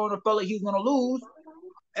like Broner felt like he was gonna lose,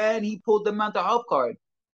 and he pulled the mental health card.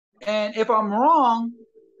 And if I'm wrong,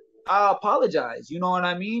 I apologize. You know what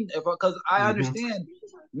I mean? If because I Mm-hmm. understand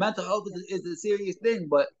mental health is a serious thing,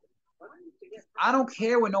 but I don't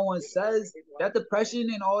care what no one says. That depression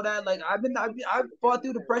and all that, like I've fought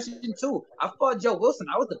through depression too. I fought Joe Wilson.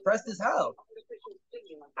 I was depressed as hell.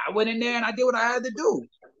 I went in there and I did what I had to do.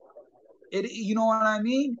 You know what I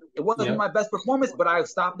mean? It wasn't Yep. my best performance, but I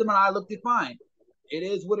stopped them and I looked it fine. It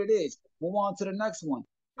is what it is. Move on to the next one.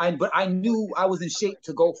 But I knew I was in shape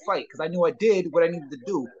to go fight because I knew I did what I needed to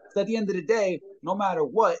do. So at the end of the day, no matter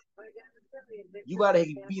what, you gotta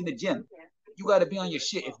be in the gym. You gotta be on your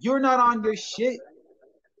shit. If you're not on your shit,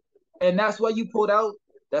 and that's why you pulled out,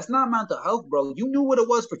 that's not mental health, bro. You knew what it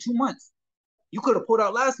was for 2 months. You could have pulled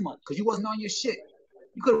out last month because you wasn't on your shit.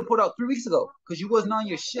 You could have pulled out 3 weeks ago because you wasn't on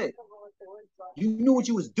your shit. You knew what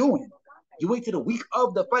you was doing. You wait to the week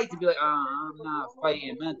of the fight to be like, I'm not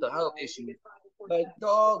fighting mental health issues. Like,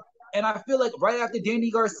 dog. And I feel like right after Danny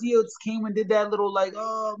Garcia came and did that little like,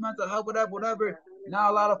 oh, mental health, whatever, whatever. Now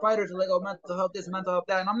a lot of fighters are like, oh, mental health this, mental health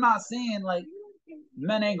that. And I'm not saying like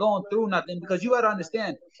men ain't going through nothing because you got to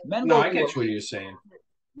understand, men No, go I through a get what you're saying.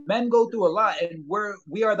 a lot, and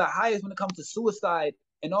we are the highest when it comes to suicide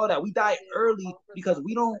and all that. We die early because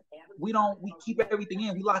we keep everything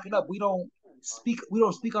in, we lock it up, we don't speak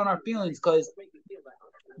on our feelings because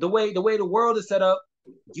the way the world is set up,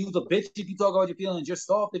 you's a bitch if you talk about your feelings, you're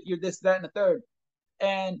soft if you're this, that, and the third.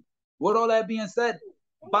 And with all that being said,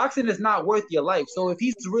 boxing is not worth your life. So if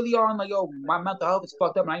he's really on like, yo, my mental health is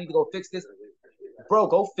fucked up and I need to go fix this, bro,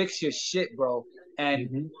 go fix your shit, bro, and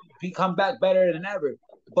Mm-hmm. come back better than ever.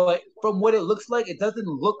 But from what it looks like, it doesn't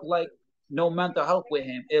look like no mental health with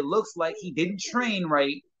him. It looks like he didn't train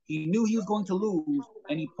right. He knew he was going to lose,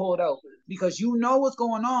 and he pulled out because you know what's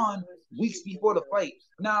going on weeks before the fight.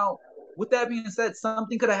 Now, with that being said,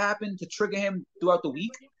 something could have happened to trigger him throughout the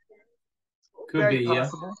week. Could be, Very yeah.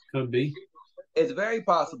 possible. Could be. It's very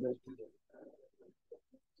possible.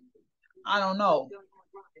 I don't know.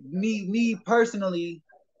 Me personally,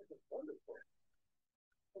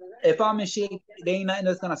 if I'm in shape, there ain't nothing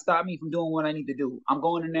that's gonna stop me from doing what I need to do. I'm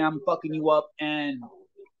going in there, I'm fucking you up, and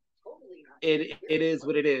it is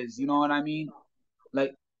what it is. You know what I mean?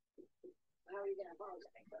 Like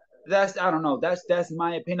that's I don't know. That's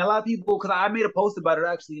my opinion. A lot of people, because I made a post about it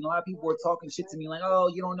actually, and a lot of people were talking shit to me like, "Oh,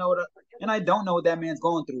 you don't know what," and I don't know what that man's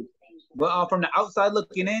going through. But from the outside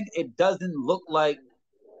looking in, it doesn't look like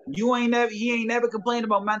he ain't never complained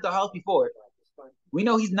about mental health before. We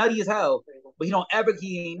know he's nutty as hell, but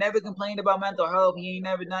he ain't never complained about mental health. He ain't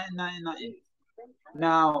never nothing, nothing, nothing.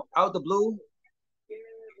 Now, out the blue,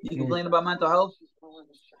 you Mm. complain about mental health.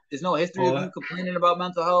 There's no history Well, of you complaining about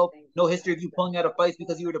mental health. No history of you pulling out of fights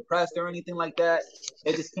because you were depressed or anything like that.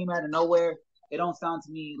 It just came out of nowhere. It don't sound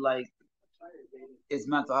to me like it's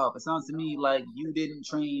mental health. It sounds to me like you didn't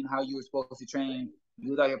train how you were supposed to train.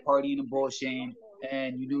 You was out here partying and bullshitting,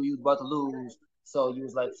 and you knew you was about to lose, so you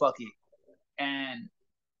was like, "Fuck it." And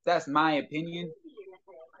that's my opinion.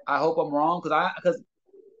 I hope I'm wrong because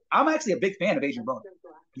I'm actually a big fan of Adrian Broner.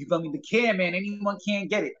 You feel me? The can man, anyone can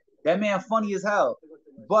get it. That man funny as hell.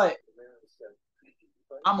 But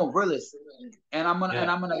I'm a realist, and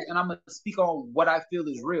yeah. I'm gonna speak on what I feel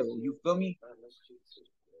is real. You feel me?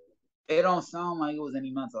 It don't sound like it was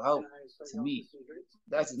any mental health to me.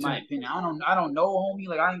 That's just my opinion. I don't know homie.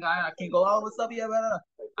 Like I can't go, oh, what's up, yeah, blah, blah.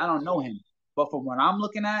 I don't know him. But from what I'm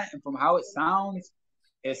looking at and from how it sounds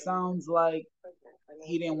like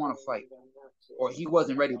he didn't want to fight or he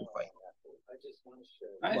wasn't ready to fight.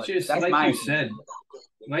 I But just that's my opinion.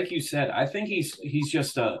 like you said, I think he's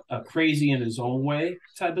just a crazy in his own way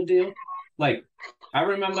type of deal. Like I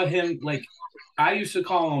remember him like I used to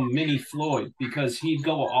call him Mini Floyd because he'd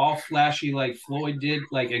go all flashy like Floyd did,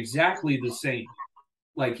 like exactly the same.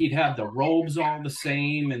 Like he'd have the robes all the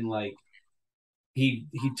same and like he'd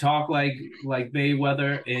talk like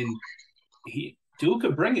Mayweather and he dude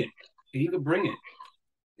could bring it. He could bring it.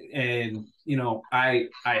 And I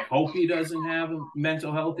hope he doesn't have a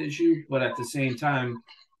mental health issue, but at the same time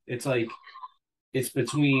it's like it's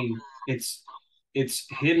between it's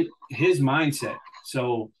his mindset.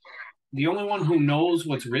 So the only one who knows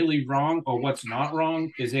what's really wrong or what's not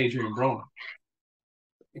wrong is Adrian Broner,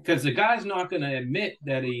 because the guy's not going to admit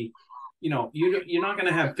that you're not going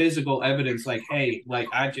to have physical evidence like, hey, like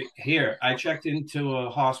I checked into a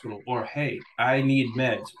hospital, or hey, I need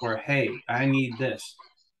meds, or hey, I need this.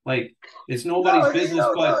 Like it's nobody's No, business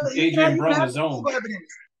but Adrian you can have Broner's own. physical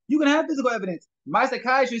evidence. You can have physical evidence. My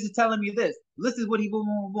psychiatrist is telling me this. This is what he boom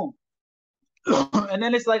boom boom. And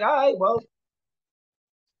then it's like, all right, well,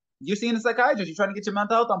 you're seeing a psychiatrist. You're trying to get your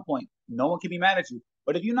mental health on point. No one can be mad at you.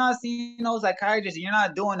 But if you're not seeing no psychiatrist and you're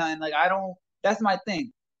not doing nothing, like I don't. That's my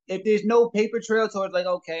thing. If there's no paper trail towards like,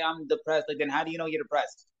 okay, I'm depressed, like then how do you know you're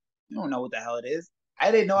depressed? You don't know what the hell it is.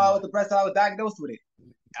 I didn't know I was depressed. I was diagnosed with it.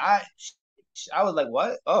 I I was like,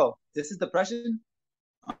 what? Oh, this is depression.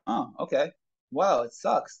 Oh, okay. Well, it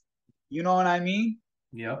sucks. You know what I mean?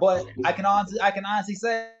 Yeah. But I can honestly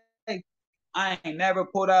say I ain't never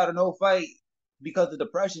pulled out of no fight because of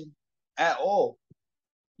depression at all.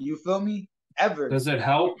 You feel me? Ever. Does it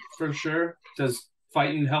help for sure? Does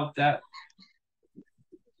fighting help that?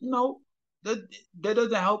 No, that that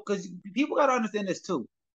doesn't help because people gotta understand this too.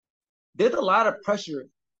 There's a lot of pressure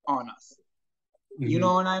on us. You Mm-hmm.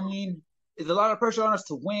 know what I mean? There's a lot of pressure on us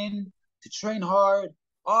to win, to train hard.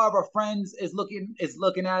 All of our friends is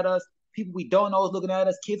looking at us. People we don't know is looking at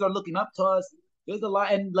us. Kids are looking up to us. There's a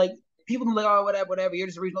lot, and like people can be like, oh, whatever, whatever. You're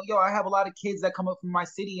just regional. Yo, I have a lot of kids that come up from my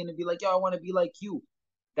city and they be like, yo, I want to be like you.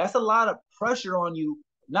 That's a lot of pressure on you,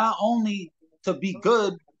 not only to be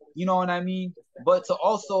good, you know what I mean, but to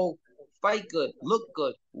also fight good, look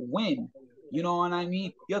good, win. You know what I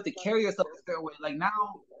mean? You have to carry yourself a certain way. Like now,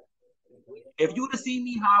 if you would have seen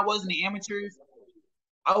me how I was in the amateurs,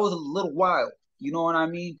 I was a little wild. You know what I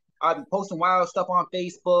mean? I'd be posting wild stuff on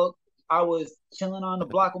Facebook. I was chilling on the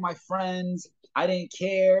block with my friends. I didn't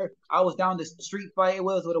care. I was down the street fight. It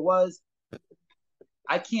was what it was.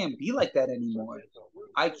 I can't be like that anymore.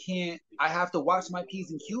 I can't. I have to watch my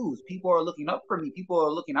P's and Q's. People are looking up for me. People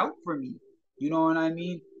are looking out for me. You know what I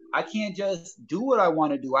mean? I can't just do what I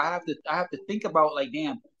want to do. I have to. I have to think about like,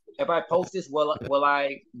 damn, if I post this, will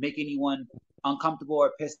I make anyone uncomfortable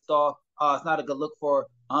or pissed off? It's not a good look for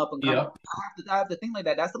up and coming. Yeah. I have to think like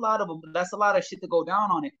that. That's a lot of them. That's a lot of shit to go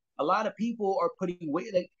down on it. A lot of people are putting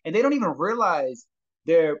weight, like, and they don't even realize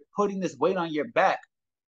they're putting this weight on your back,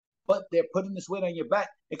 but they're putting this weight on your back.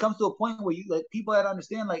 It comes to a point where you like people that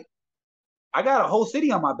understand like I got a whole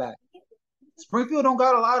city on my back. Springfield don't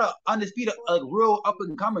got a lot of undisputed like real up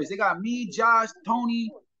and comers. They got me, Josh,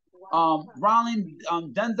 Tony, Rollin,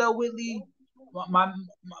 Denzel Whitley, my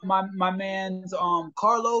my man's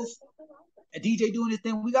Carlos, DJ doing his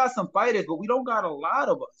thing. We got some fighters, but we don't got a lot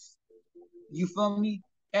of us. You feel me?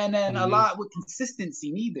 And then a Mm-hmm. lot with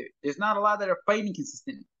consistency neither. There's not a lot that are fighting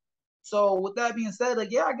consistent. So with that being said, like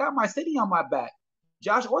yeah, I got my city on my back.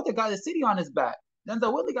 Josh Orther got the city on his back.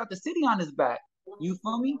 Denzel Whitley got the city on his back. You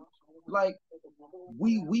feel me? Like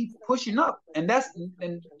we pushing up, and that's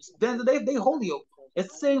and Denzel they Holyoke.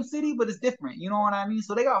 It's the same city, but it's different. You know what I mean?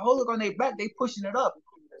 So they got Holyoke on their back. They pushing it up.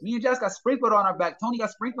 Me and Josh got Springfield on our back. Tony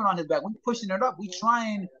got Springfield on his back. We pushing it up. We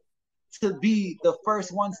trying to be the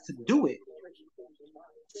first ones to do it.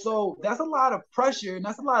 So that's a lot of pressure and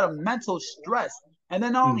that's a lot of mental stress. And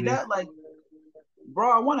then not only Mm-hmm. that, like bro,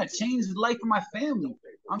 I want to change the life of my family.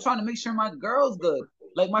 I'm trying to make sure my girl's good.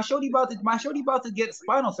 Like my shorty about to get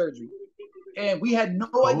spinal surgery, and we had no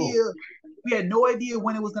idea. Oh. We had no idea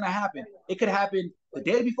when it was gonna happen. It could happen the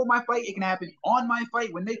day before my fight. It can happen on my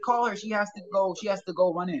fight. When they call her, she has to go. She has to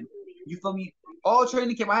go run in. You feel me? All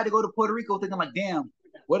training camp, I had to go to Puerto Rico thinking like, damn,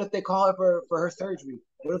 what if they call her for her surgery?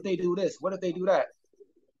 What if they do this? What if they do that?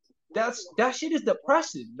 That shit is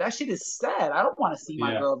depressing. That shit is sad. I don't want to see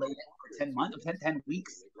my Yeah. girl lay for 10 months, 10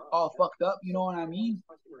 weeks, all fucked up. You know what I mean?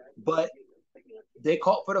 But they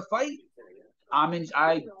called for the fight.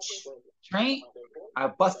 I trained. I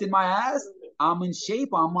busted my ass. I'm in shape.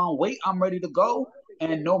 I'm on weight. I'm ready to go.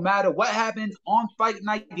 And no matter what happens on fight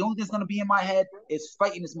night, the only thing that's gonna be in my head is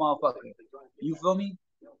fighting this motherfucker. You feel me?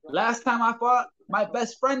 Last time I fought, my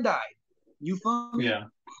best friend died. You feel me? Yeah.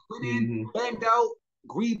 Went in, Mm-hmm. banged out,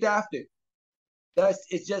 grieved after. That's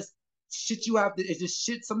it's just shit you have to. It's just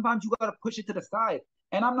shit. Sometimes you gotta push it to the side.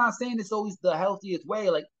 And I'm not saying it's always the healthiest way.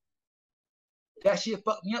 Like that shit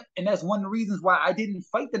fucked me up, and that's one of the reasons why I didn't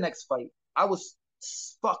fight the next fight. I was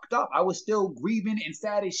fucked up. I was still grieving and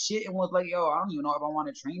sad as shit, and was like, yo, I don't even know if I want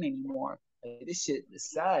to train anymore. Like, this shit is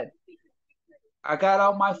sad. I got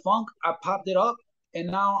out my funk. I popped it up, and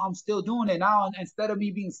now I'm still doing it. Now instead of me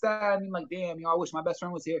being sad, I'm like, damn, I wish my best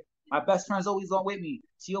friend was here. My best friend's always on with me.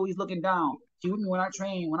 She always looking down. She with me when I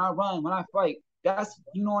train, when I run, when I fight. That's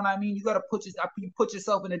you know what I mean. You gotta put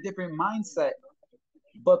yourself in a different mindset.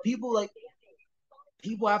 But people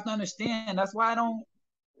have to understand. That's why I don't.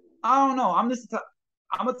 I don't know. I'm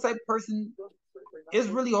a type of person. It's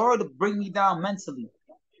really hard to bring me down mentally.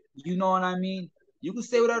 You know what I mean? You can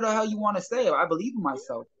say whatever the hell you want to say. I believe in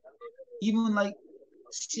myself. Even like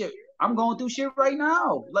shit, I'm going through shit right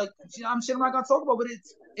now. Like I'm shit I'm not gonna talk about, but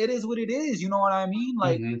it is what it is. You know what I mean?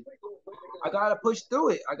 Like Mm-hmm. I gotta push through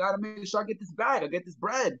it. I gotta make sure I get this bag. I get this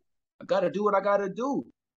bread. I gotta do what I gotta do.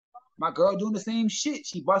 My girl doing the same shit.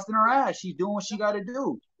 She busting her ass. She's doing what she gotta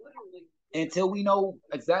do until we know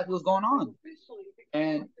exactly what's going on.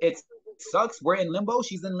 And it sucks. We're in limbo.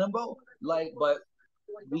 She's in limbo. Like, but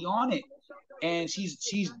we on it. And she's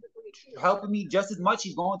helping me just as much.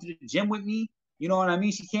 She's going to the gym with me. You know what I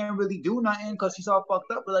mean? She can't really do nothing because she's all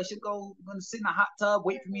fucked up. But like, she'll gonna sit in a hot tub,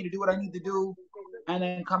 wait for me to do what I need to do, and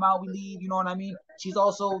then come out. We leave. You know what I mean? She's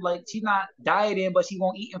also like, she's not dieting, but she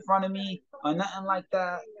won't eat in front of me or nothing like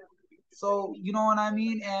that. So you know what I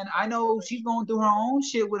mean, and I know she's going through her own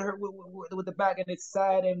shit with her with the back, and it's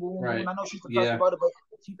sad. And Right. I know she's depressed Yeah. about it, but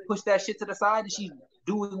she pushed that shit to the side, and she's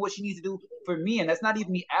doing what she needs to do for me. And that's not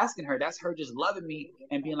even me asking her; that's her just loving me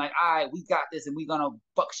and being like, "All right, we got this, and we gonna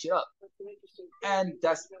fuck shit up." And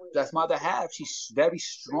that's my other half. She's very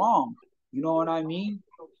strong. You know what I mean?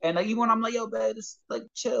 And like even when I'm like, "Yo, babe, just like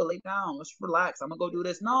chill, lay down, let's relax. I'm gonna go do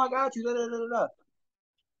this." No, I got you. Da, da, da, da, da.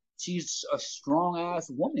 She's a strong ass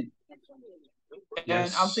woman. And I'm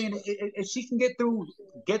Yes. saying if she can get through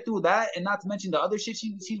that, and not to mention the other shit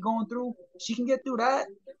she's going through, she can get through that.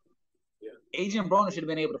 Adrian Broner should have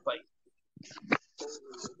been able to fight.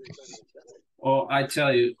 Well, I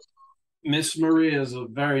tell you, Miss Maria is a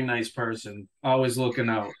very nice person, always looking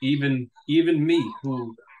out. Even me,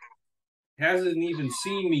 who hasn't even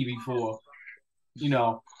seen me before, you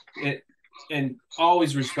know, it and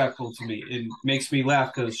always respectful to me. It makes me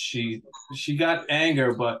laugh because she got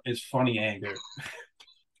anger, but it's funny anger.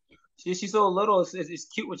 She's so little. It's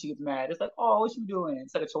cute when she gets mad. It's like, oh, what you doing?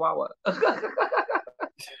 It's like a chihuahua.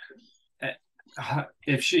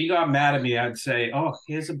 If she got mad at me, I'd say, "Oh,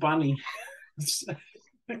 here's a bunny."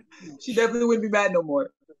 She definitely wouldn't be mad no more.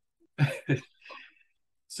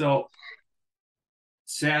 So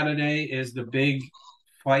Saturday is the big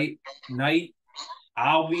fight night.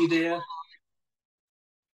 I'll be there.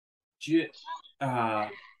 Uh,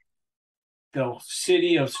 the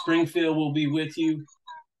city of Springfield will be with you.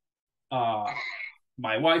 Uh,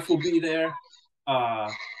 my wife will be there. Uh,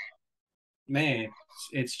 man,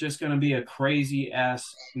 it's just gonna be a crazy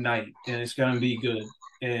ass night, and it's gonna be good.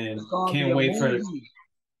 And It's gonna be can't a wait for. movie.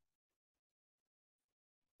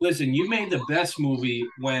 Listen, you made the best movie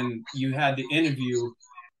when you had the interview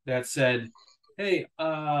that said, "Hey,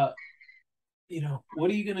 what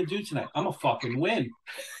are you gonna do tonight? I'm a fucking win."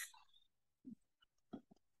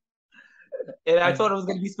 And I I, told her it was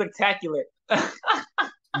gonna be spectacular. I'm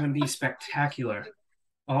gonna be spectacular,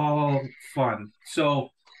 all fun. So,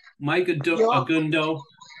 Mike Yo, Ogundo,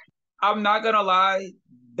 I'm not gonna lie.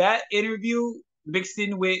 That interview mixed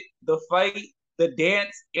in with the fight, the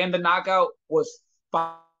dance, and the knockout was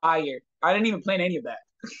fire. I didn't even plan any of that.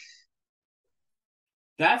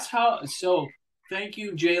 that's how. So, thank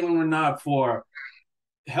you, Jalen Renaud, for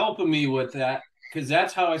helping me with that because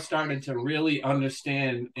that's how I started to really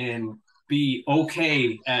understand and be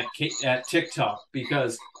okay at TikTok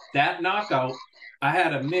because that knockout, I had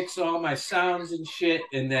to mix all my sounds and shit,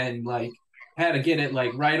 and then like had to get it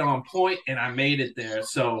like right on point, and I made it there.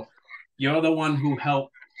 So you're the one who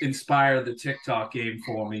helped inspire the TikTok game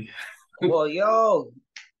for me. Well, yo,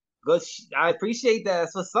 good. I appreciate that.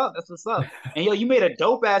 That's what's up. That's what's up. And yo, you made a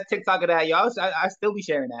dope ass TikTok of that, yo. I still be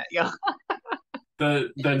sharing that, yo.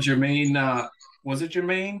 The Jermaine, was it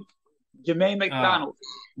Jermaine? Jermaine Uh, McDonald.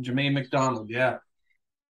 Jermaine McDonald, yeah.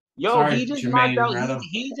 Yo, Sorry, he just knocked Jermaine, out. rather.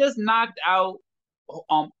 He just knocked out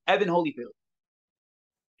Evan Holyfield.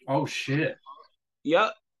 Oh shit.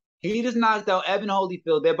 Yep. He just knocked out Evan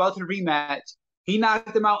Holyfield. They're about to rematch. He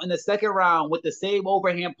knocked him out in the second round with the same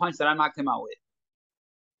overhand punch that I knocked him out with.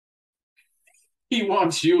 He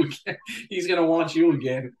wants you again. He's gonna want you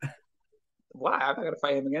again. Why? I'm not gonna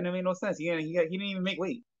fight him again. It made no sense. He didn't even make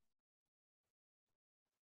weight.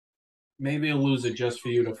 Maybe he'll lose it just for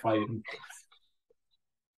you to fight him.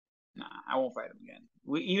 Nah, I won't fight him again.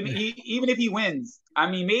 Even if he wins, I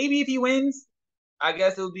mean, maybe if he wins, I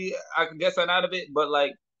guess it'll be. I can guess I'm out of it. But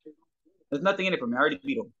like, there's nothing in it for me. I already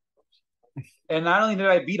beat him, and not only did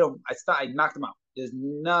I beat him, I knocked him out. There's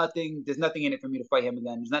nothing. There's nothing in it for me to fight him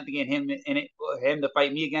again. There's nothing in it for him to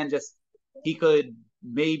fight me again. Just he could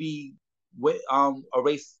maybe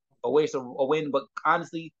erase a win, but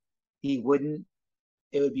honestly, he wouldn't.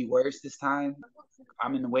 It would be worse this time.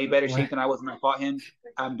 I'm in way better shape than I was when I fought him.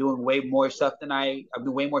 I'm doing way more stuff than I'm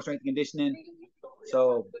doing way more strength and conditioning.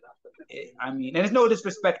 So, I mean, and it's no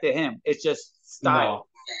disrespect to him. It's just style.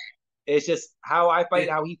 No. It's just how I fight, It,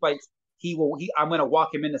 how he fights. I'm gonna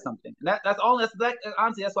walk him into something. And that's all.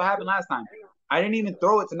 Honestly, that's what happened last time. I didn't even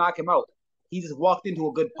throw it to knock him out. He just walked into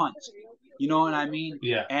a good punch. You know what I mean?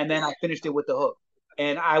 yeah. And then I finished it with the hook.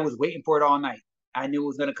 And I was waiting for it all night. I knew it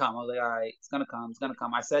was gonna come. I was like, all right, it's gonna come. It's gonna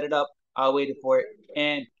come. I set it up. I waited for it,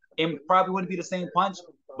 and It probably wouldn't be the same punch,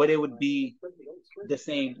 but it would be the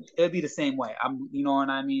same. It would be the same way. You know what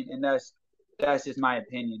I mean? And that's just my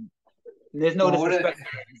opinion. And there's no Well, what? disrespect.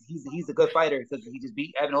 He's a good fighter because he just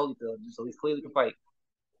beat Evan Holyfield, so he's clearly can fight.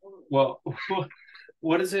 Well,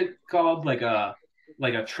 what is it called? Like a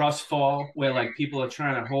trust fall where like people are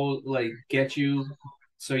trying to hold like get you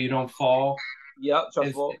so you don't fall. Yep, Is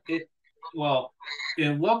trustful. it? Well,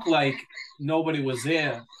 it looked like nobody was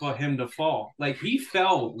there for him to fall. Like he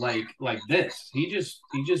fell like this. He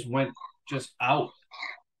just went just out.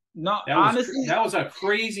 No, That was honestly, that was a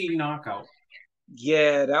crazy knockout.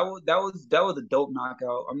 yeah, that was a dope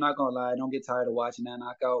knockout. I'm not gonna lie, I don't get tired of watching that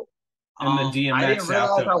knockout. And the I didn't DMX realize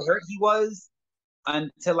after. how hurt he was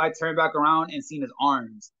until I turned back around and seen his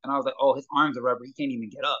arms, and I was like, oh, his arms are rubber. He can't even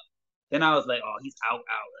get up. Then I was like, oh, he's out.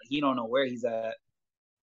 He don't know where he's at.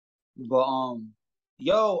 But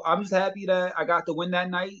yo, I'm just happy that I got to win that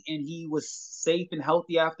night, and he was safe and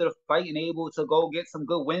healthy after the fight, and able to go get some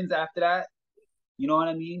good wins after that. You know what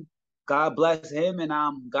I mean? God bless him, and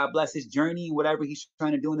God bless his journey, whatever he's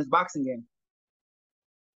trying to do in his boxing game.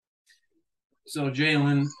 So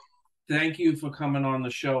Jalen, thank you for coming on the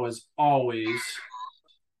show as always.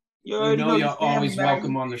 You You already know know you're your family, always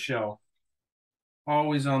welcome Mattie. on the show.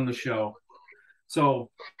 Always on the show. So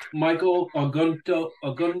Michael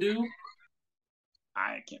Ogundu.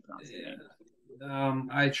 I can't pronounce his name.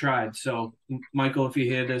 I tried. So Michael, if you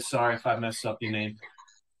hear this, sorry if I messed up your name.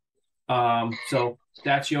 So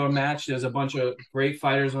that's your match. There's a bunch of great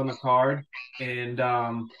fighters on the card, and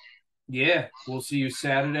yeah, we'll see you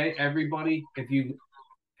Saturday. Everybody, if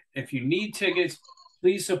you need tickets,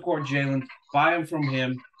 please support Jalen. Buy them from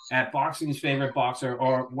him at Boxing's Favorite Boxer,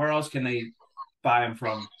 or where else can they buy them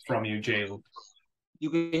from you, Jalen? You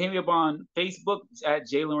can hit me up on Facebook at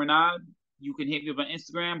Jalen Renaud. You can hit me up on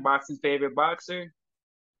Instagram, Boxing's Favorite Boxer.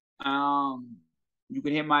 Um, you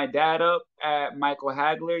can hit my dad up at Michael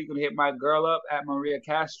Hagler. You can hit my girl up at Maria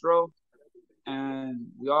Castro. And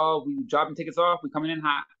we dropping tickets off. We coming in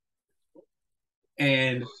hot.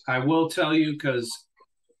 And I will tell you because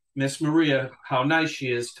Miss Maria, how nice she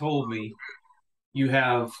is, told me you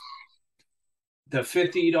have the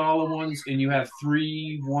 $50 ones and you have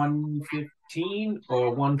three 115 or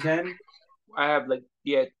 110. I have like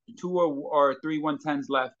two or three 110s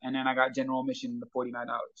left, and then I got general admission the $49.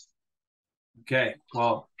 Okay,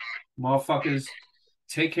 well, motherfuckers,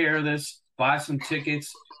 take care of this. Buy some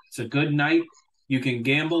tickets. It's a good night. You can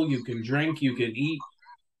gamble, you can drink, you can eat,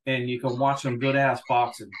 and you can watch some good ass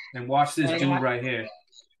boxing. And watch this And dude right here.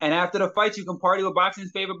 and after the fight, you can party with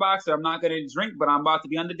boxing's favorite boxer. I'm not gonna drink, but I'm about to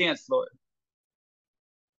be on the dance floor.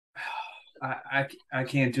 I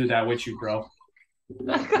can't do that with you, bro.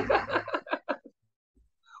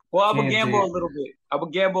 Well, I would Can't gamble do. a little bit. I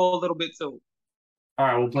would gamble a little bit too. All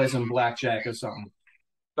right, we'll play some blackjack or something.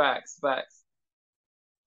 Facts, facts.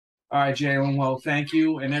 All right, Jalen. Well, thank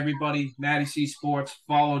you. And everybody, Mattie C Sports,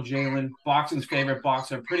 follow Jalen. Boxing's favorite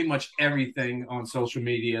boxer. Pretty much everything on social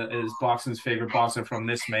media is Boxing's favorite boxer from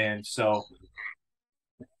this man. So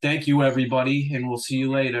thank you, everybody, and we'll see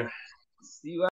you later. See you